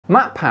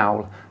Matt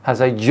Powell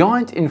has a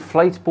giant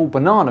inflatable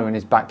banana in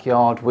his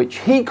backyard which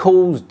he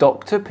calls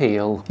Dr.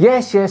 Peel.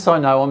 Yes, I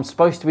know I'm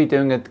supposed to be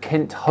doing a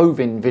Kent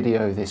Hovind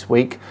video this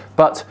week,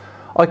 but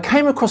I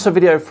came across a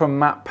video from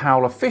Matt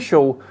Powell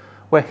Official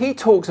where he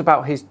talks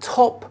about his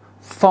top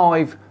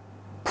 5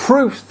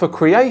 proofs for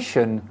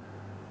creation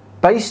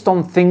based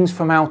on things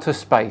from outer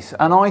space,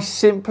 and I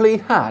simply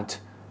had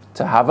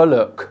to have a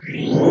look.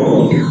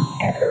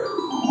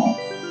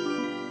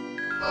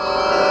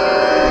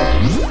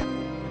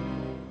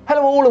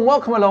 Hello all and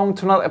welcome along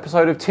to another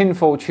episode of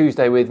Tinfoil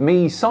Tuesday with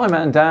me,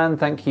 Simon and Dan.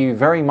 Thank you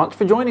very much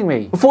for joining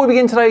me. Before we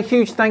begin today, a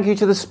huge thank you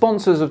to the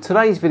sponsors of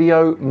today's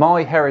video,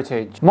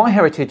 MyHeritage.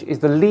 MyHeritage is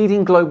the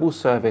leading global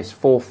service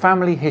for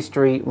family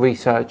history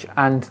research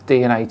and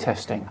DNA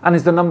testing, and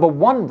is the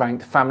 #1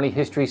 ranked family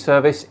history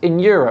service in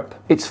Europe.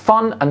 It's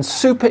fun and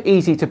super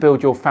easy to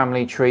build your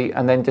family tree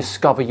and then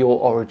discover your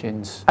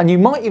origins. And you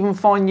might even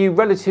find new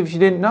relatives you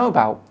didn't know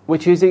about,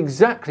 which is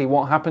exactly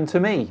what happened to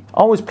me.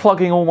 I was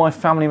plugging all my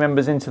family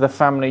members into the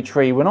family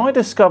tree when I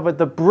discovered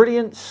the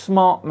brilliant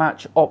Smart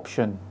Match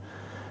option.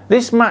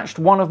 This matched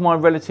one of my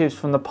relatives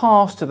from the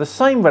past to the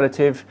same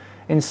relative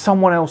in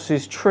someone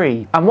else's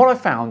tree. And what I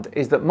found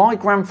is that my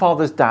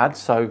grandfather's dad,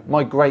 so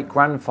my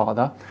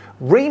great-grandfather,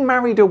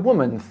 remarried a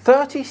woman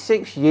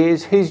 36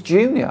 years his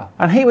junior.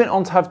 And he went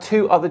on to have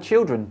 2 other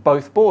children,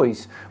 both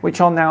boys,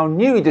 which are now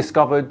newly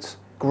discovered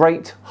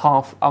great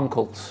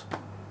half-uncles.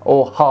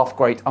 Or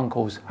half-great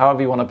uncles,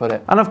 however you want to put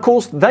it. And of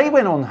course they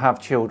went on to have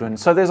children,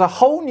 so there's a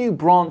whole new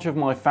branch of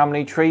my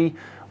family tree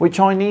which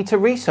I need to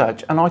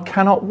research, and I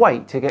cannot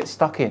wait to get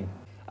stuck in.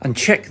 And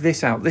check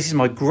this out, this is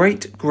my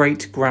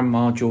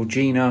great-great-grandma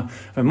Georgina.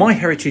 On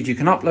MyHeritage you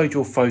can upload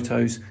your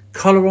photos,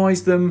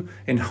 colorise them,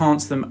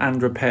 enhance them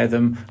and repair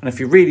them, and if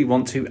you really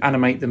want to,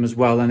 animate them as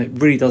well, and it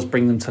really does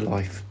bring them to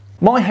life.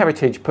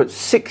 MyHeritage puts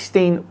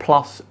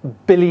 16+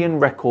 billion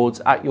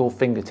records at your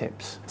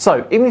fingertips.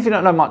 So even if you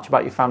don't know much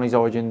about your family's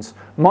origins,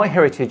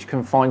 MyHeritage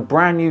can find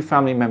brand new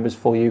family members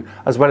for you,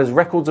 as well as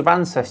records of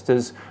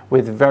ancestors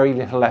with very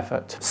little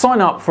effort.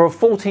 Sign up for a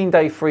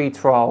 14-day free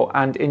trial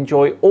and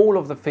enjoy all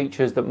of the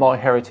features that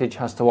MyHeritage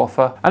has to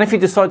offer. And if you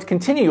decide to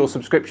continue your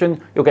subscription,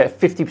 you'll get a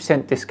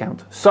 50%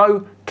 discount.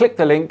 So click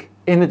the link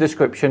in the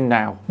description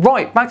now.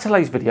 Right, back to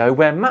today's video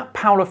where Matt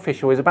Powell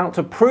Official is about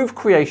to prove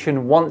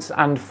creation once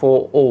and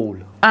for all.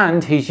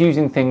 And he's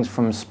using things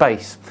from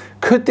space.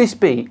 Could this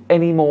be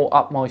any more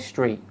up my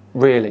street?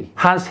 Really?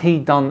 Has he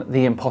done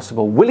the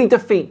impossible? Will he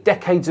defeat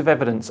decades of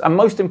evidence? And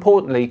most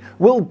importantly,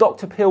 will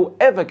Dr. Peel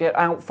ever get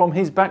out from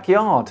his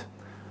backyard?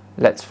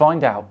 Let's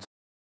find out.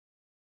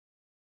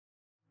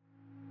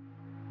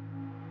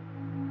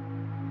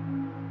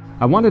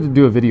 I wanted to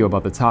do a video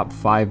about the top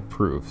 5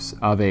 proofs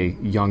of a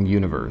young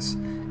universe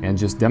and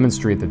just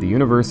demonstrate that the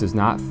universe is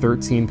not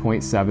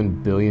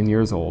 13.7 billion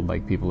years old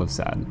like people have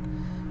said,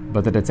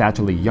 but that it's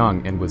actually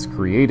young and was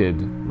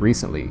created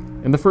recently.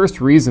 And the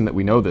first reason that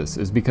we know this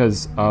is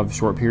because of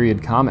short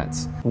period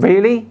comets.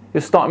 Really?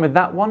 You're starting with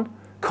that one?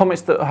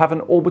 Comets that have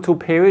an orbital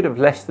period of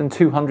less than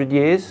 200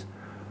 years?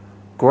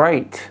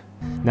 Great.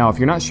 Now, if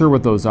you're not sure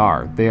what those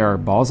are, they are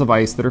balls of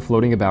ice that are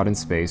floating about in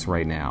space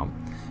right now,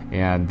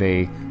 and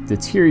they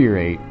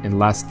deteriorate in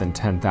less than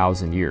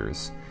 10,000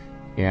 years.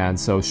 And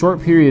so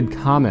short period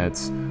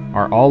comets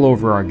are all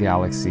over our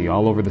galaxy,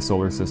 all over the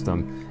solar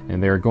system,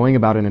 and they are going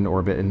about in an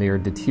orbit and they are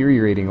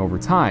deteriorating over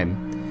time.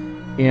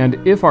 And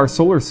if our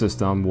solar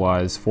system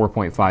was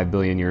 4.5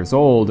 billion years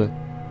old,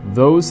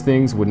 those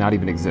things would not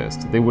even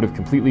exist. They would have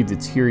completely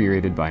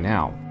deteriorated by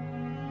now.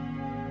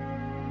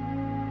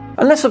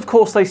 Unless of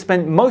course they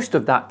spent most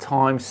of that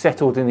time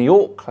settled in the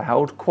Oort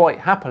cloud quite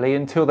happily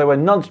until they were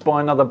nudged by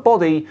another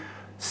body,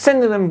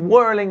 sending them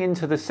whirling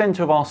into the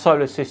centre of our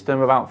solar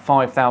system about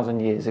 5,000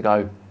 years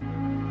ago.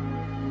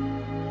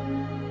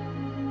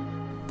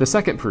 The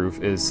second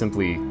proof is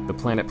simply the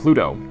planet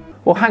Pluto.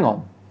 Well, hang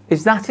on,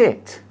 is that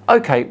it?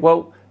 Okay,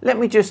 well, let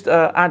me just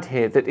add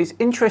here that it's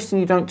interesting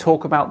you don't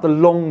talk about the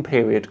long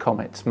period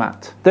comets,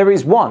 Matt. There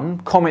is one,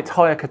 Comet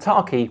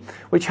Hyakutake,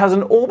 which has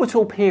an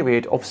orbital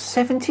period of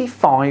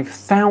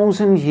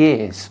 75,000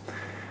 years.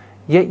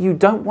 Yet you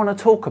don't want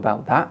to talk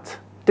about that,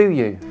 do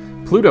you?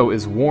 Pluto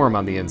is warm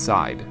on the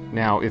inside.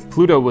 Now, if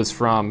Pluto was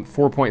from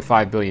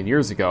 4.5 billion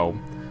years ago,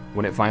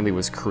 when it finally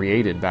was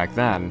created back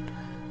then,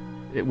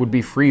 it would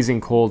be freezing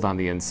cold on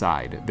the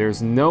inside.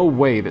 There's no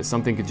way that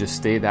something could just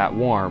stay that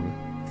warm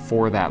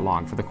for that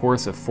long, for the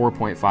course of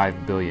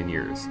 4.5 billion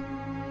years.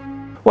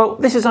 Well,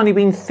 this has only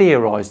been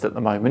theorised at the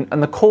moment,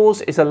 and the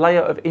cause is a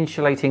layer of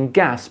insulating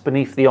gas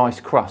beneath the ice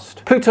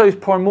crust. Pluto's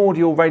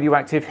primordial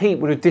radioactive heat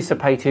would have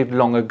dissipated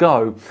long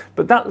ago,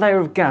 but that layer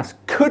of gas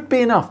could be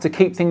enough to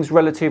keep things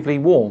relatively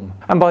warm.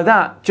 And by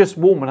that, just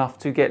warm enough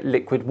to get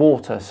liquid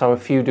water, so a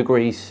few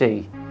degrees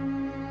C.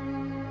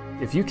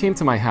 If you came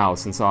to my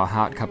house and saw a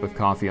hot cup of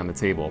coffee on the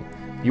table,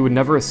 you would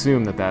never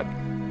assume that that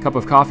cup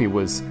of coffee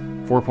was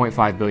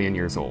 4.5 billion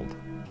years old.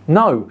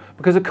 No,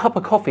 because a cup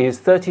of coffee is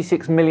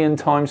 36 million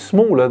times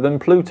smaller than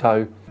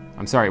Pluto.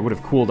 I'm sorry, it would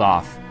have cooled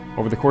off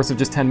over the course of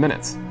just 10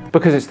 minutes.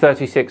 Because it's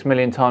 36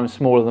 million times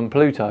smaller than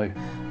Pluto.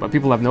 But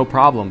people have no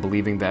problem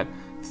believing that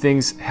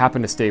things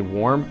happen to stay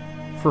warm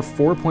for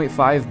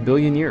 4.5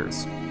 billion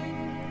years.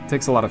 It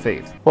takes a lot of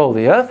faith. Well,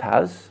 the Earth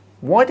has.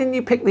 Why didn't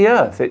you pick the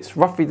Earth? It's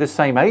roughly the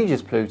same age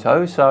as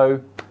Pluto,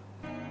 so...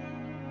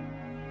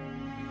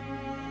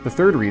 The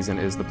third reason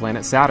is the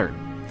planet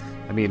Saturn.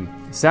 I mean,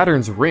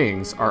 Saturn's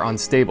rings are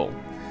unstable.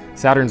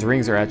 Saturn's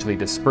rings are actually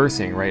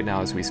dispersing right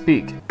now as we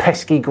speak.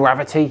 Pesky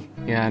gravity.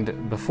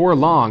 And before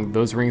long,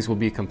 those rings will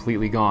be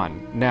completely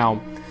gone.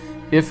 Now,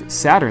 if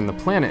Saturn, the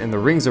planet, and the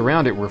rings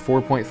around it were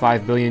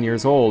 4.5 billion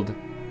years old,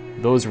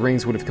 those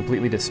rings would have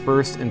completely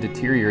dispersed and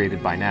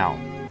deteriorated by now.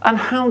 And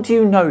how do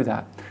you know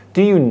that?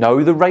 Do you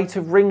know the rate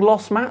of ring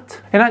loss,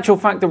 Matt? In actual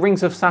fact, the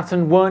rings of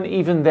Saturn weren't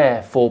even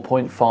there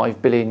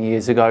 4.5 billion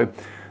years ago.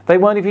 They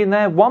weren't even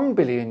there 1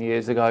 billion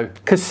years ago.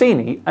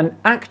 Cassini, an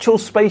actual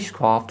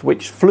spacecraft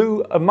which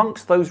flew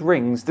amongst those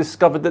rings,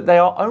 discovered that they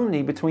are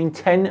only between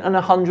 10 and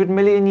 100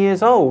 million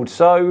years old.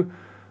 So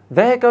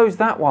there goes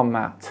that one,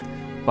 Matt.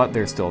 But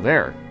they're still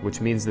there,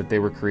 which means that they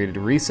were created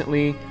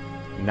recently,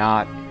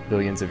 not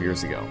billions of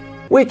years ago.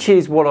 Which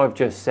is what I've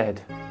just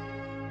said.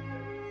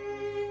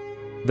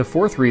 The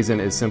fourth reason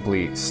is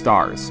simply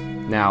stars.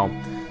 Now,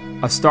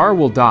 a star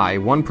will die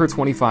 1 per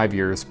 25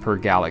 years per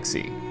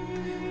galaxy.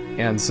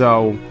 And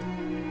so,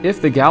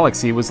 if the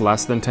galaxy was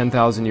less than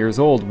 10,000 years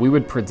old, we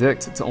would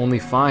predict to only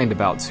find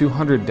about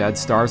 200 dead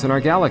stars in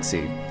our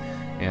galaxy.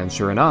 And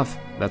sure enough,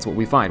 that's what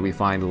we find. We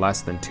find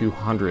less than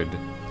 200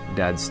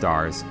 dead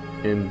stars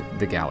in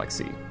the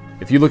galaxy.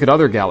 If you look at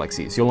other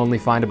galaxies, you'll only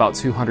find about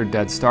 200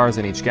 dead stars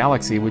in each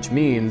galaxy, which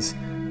means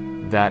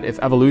that if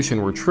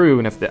evolution were true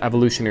and if the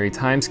evolutionary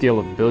timescale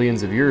of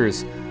billions of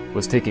years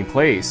was taking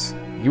place,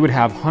 you would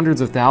have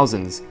hundreds of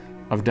thousands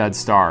of dead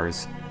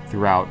stars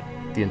throughout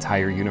the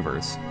entire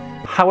universe.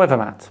 However,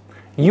 Matt,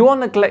 you are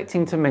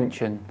neglecting to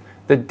mention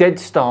the dead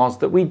stars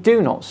that we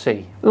do not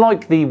see,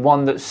 like the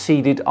one that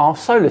seeded our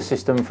solar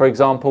system, for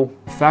example.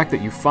 The fact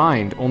that you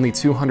find only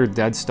 200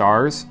 dead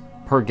stars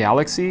per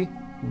galaxy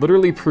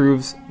literally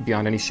proves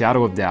beyond any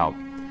shadow of doubt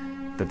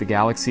that the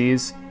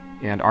galaxies,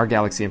 and our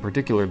galaxy in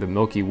particular, the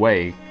Milky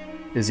Way,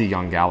 is a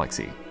young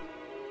galaxy.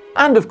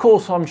 And of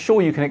course, I'm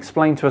sure you can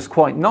explain to us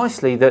quite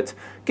nicely that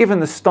given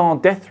the star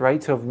death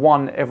rate of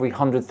 1 every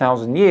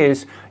 100,000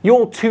 years,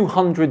 your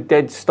 200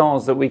 dead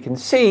stars that we can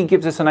see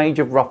gives us an age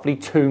of roughly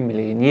 2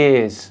 million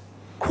years.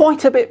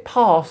 Quite a bit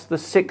past the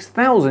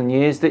 6,000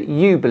 years that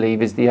you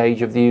believe is the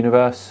age of the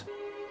universe.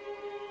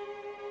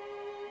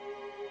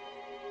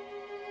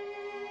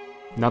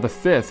 Now, the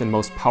fifth and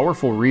most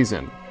powerful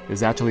reason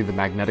is actually the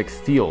magnetic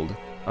field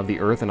of the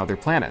Earth and other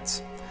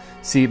planets.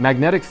 See,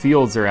 magnetic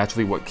fields are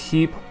actually what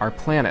keep our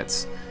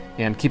planets,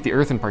 and keep the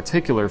Earth in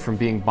particular, from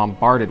being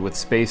bombarded with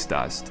space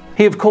dust.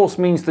 He of course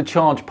means the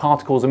charged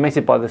particles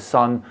emitted by the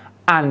sun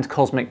and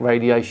cosmic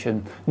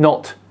radiation,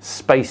 not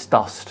space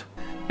dust.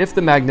 If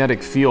the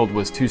magnetic field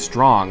was too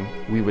strong,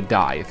 we would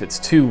die. If it's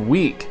too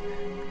weak,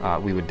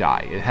 we would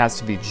die. It has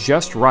to be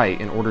just right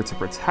in order to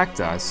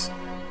protect us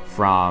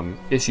from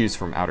issues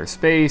from outer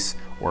space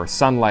or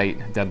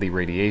sunlight, deadly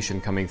radiation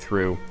coming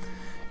through.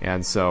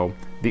 And so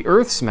the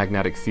Earth's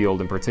magnetic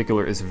field in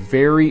particular is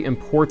very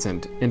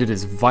important, and it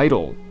is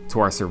vital to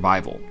our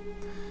survival.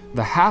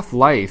 The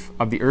half-life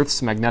of the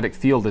Earth's magnetic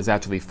field is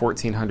actually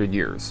 1,400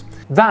 years.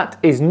 That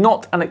is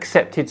not an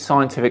accepted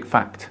scientific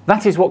fact.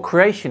 That is what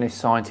creationist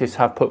scientists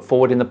have put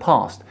forward in the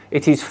past.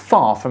 It is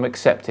far from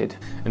accepted.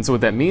 And so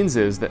what that means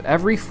is that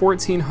every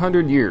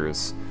 1,400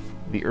 years,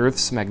 the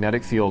Earth's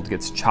magnetic field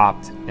gets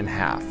chopped in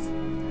half.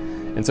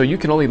 And so you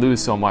can only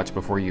lose so much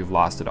before you've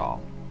lost it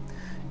all.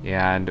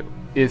 And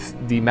if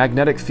the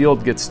magnetic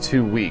field gets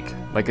too weak,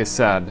 like I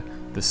said,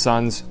 the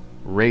sun's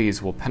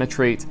rays will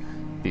penetrate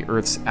the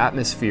Earth's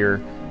atmosphere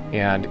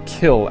and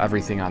kill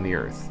everything on the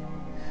Earth.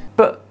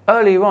 But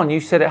earlier on you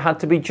said it had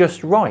to be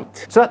just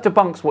right. So that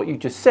debunks what you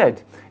just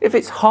said. If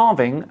it's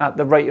halving at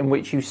the rate in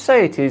which you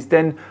say it is,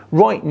 then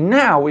right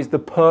now is the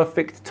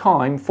perfect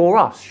time for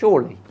us,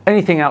 surely.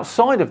 Anything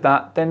outside of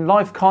that, then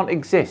life can't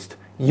exist.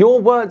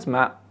 Your words,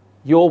 Matt,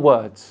 your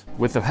words.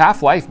 With the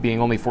half-life being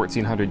only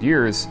 1,400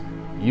 years,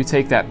 you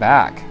take that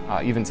back,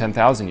 even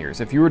 10,000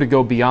 years. If you were to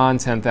go beyond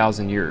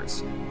 10,000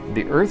 years,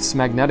 the Earth's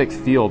magnetic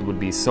field would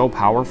be so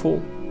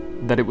powerful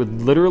that it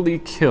would literally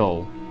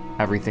kill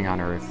everything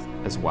on Earth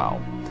as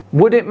well.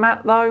 Would it,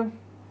 Matt, though?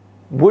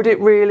 Would it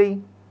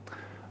really?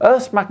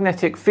 Earth's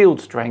magnetic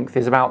field strength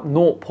is about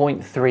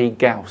 0.3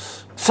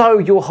 Gauss. So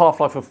your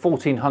half-life of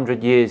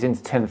 1,400 years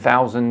into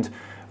 10,000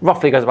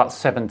 roughly goes about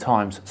 7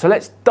 times. So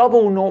let's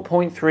double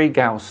 0.3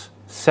 Gauss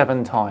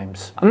 7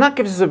 times. And that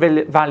gives us a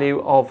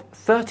value of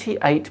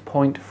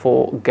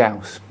 38.4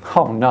 Gauss.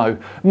 Oh no,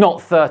 not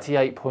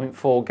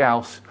 38.4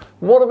 Gauss.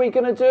 What are we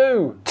going to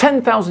do?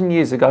 10,000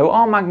 years ago,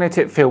 our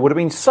magnetic field would have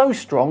been so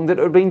strong that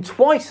it would have been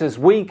twice as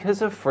weak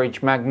as a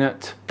fridge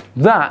magnet.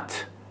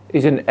 That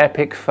is an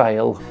epic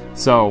fail.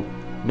 So,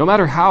 no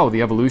matter how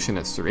the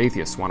evolutionists or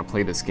atheists want to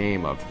play this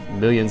game of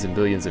millions and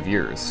billions of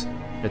years,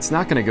 it's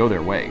not going to go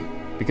their way.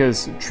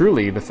 Because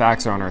truly, the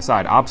facts are on our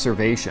side.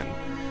 Observation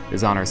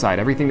is on our side.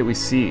 Everything that we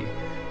see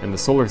and the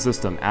solar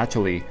system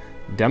actually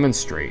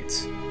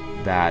demonstrates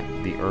that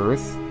the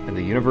Earth and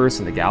the universe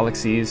and the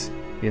galaxies,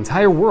 the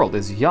entire world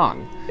is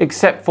young.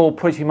 Except for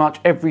pretty much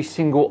every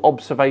single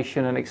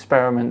observation and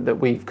experiment that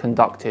we've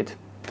conducted.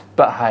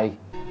 But hey.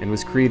 And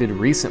was created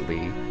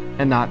recently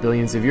and not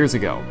billions of years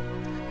ago.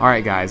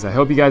 Alright guys, I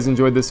hope you guys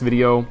enjoyed this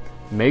video.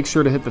 Make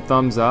sure to hit the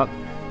thumbs up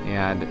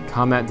and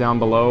comment down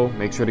below.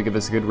 Make sure to give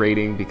us a good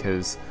rating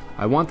because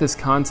I want this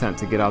content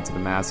to get out to the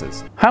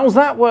masses. How's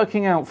that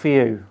working out for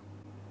you?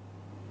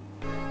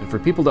 And for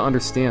people to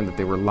understand that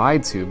they were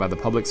lied to by the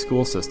public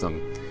school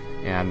system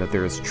and that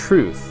there is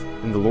truth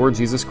in the Lord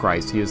Jesus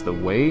Christ. He is the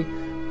way,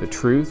 the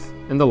truth,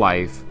 and the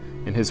life,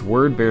 and His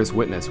Word bears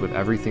witness with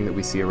everything that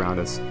we see around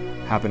us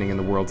happening in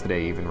the world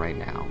today, even right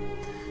now.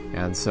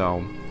 And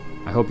so,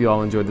 I hope you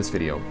all enjoyed this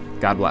video.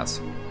 God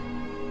bless.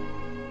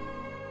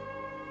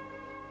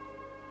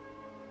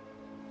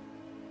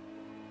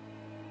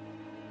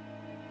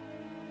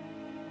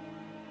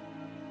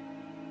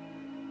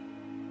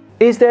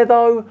 Is there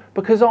though?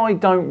 Because I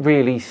don't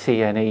really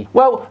see any.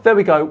 Well, there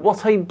we go.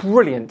 What a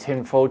brilliant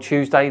Tinfoil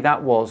Tuesday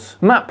that was.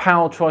 Matt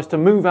Powell tries to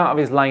move out of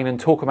his lane and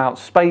talk about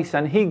space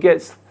and he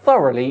gets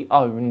thoroughly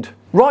owned.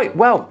 Right,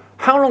 well,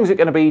 how long is it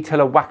going to be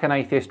till a whack an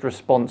atheist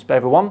response,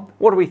 everyone?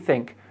 What do we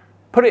think?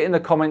 Put it in the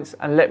comments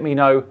and let me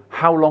know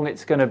how long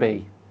it's going to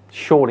be.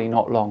 Surely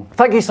not long.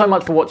 Thank you so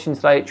much for watching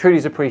today. It truly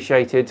is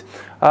appreciated.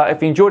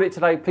 If you enjoyed it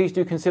today, please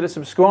do consider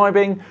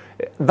subscribing.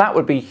 That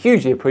would be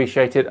hugely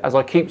appreciated. As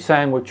I keep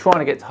saying, we're trying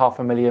to get to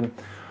 500,000.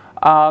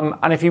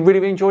 And if you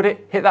really enjoyed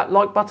it, hit that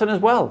like button as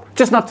well.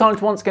 Just enough time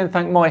to once again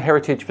thank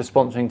MyHeritage for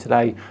sponsoring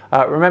today.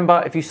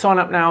 Remember, if you sign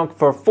up now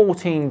for a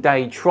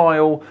 14-day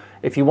trial,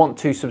 if you want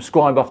to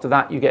subscribe after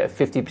that, you get a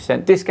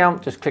 50%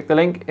 discount. Just click the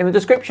link in the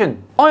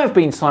description. I have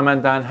been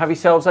Simon Dan. Have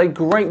yourselves a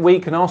great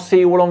week, and I'll see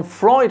you all on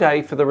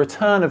Friday for the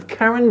return of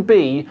Karen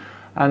B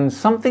and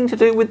something to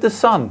do with the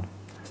sun.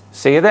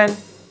 See you then.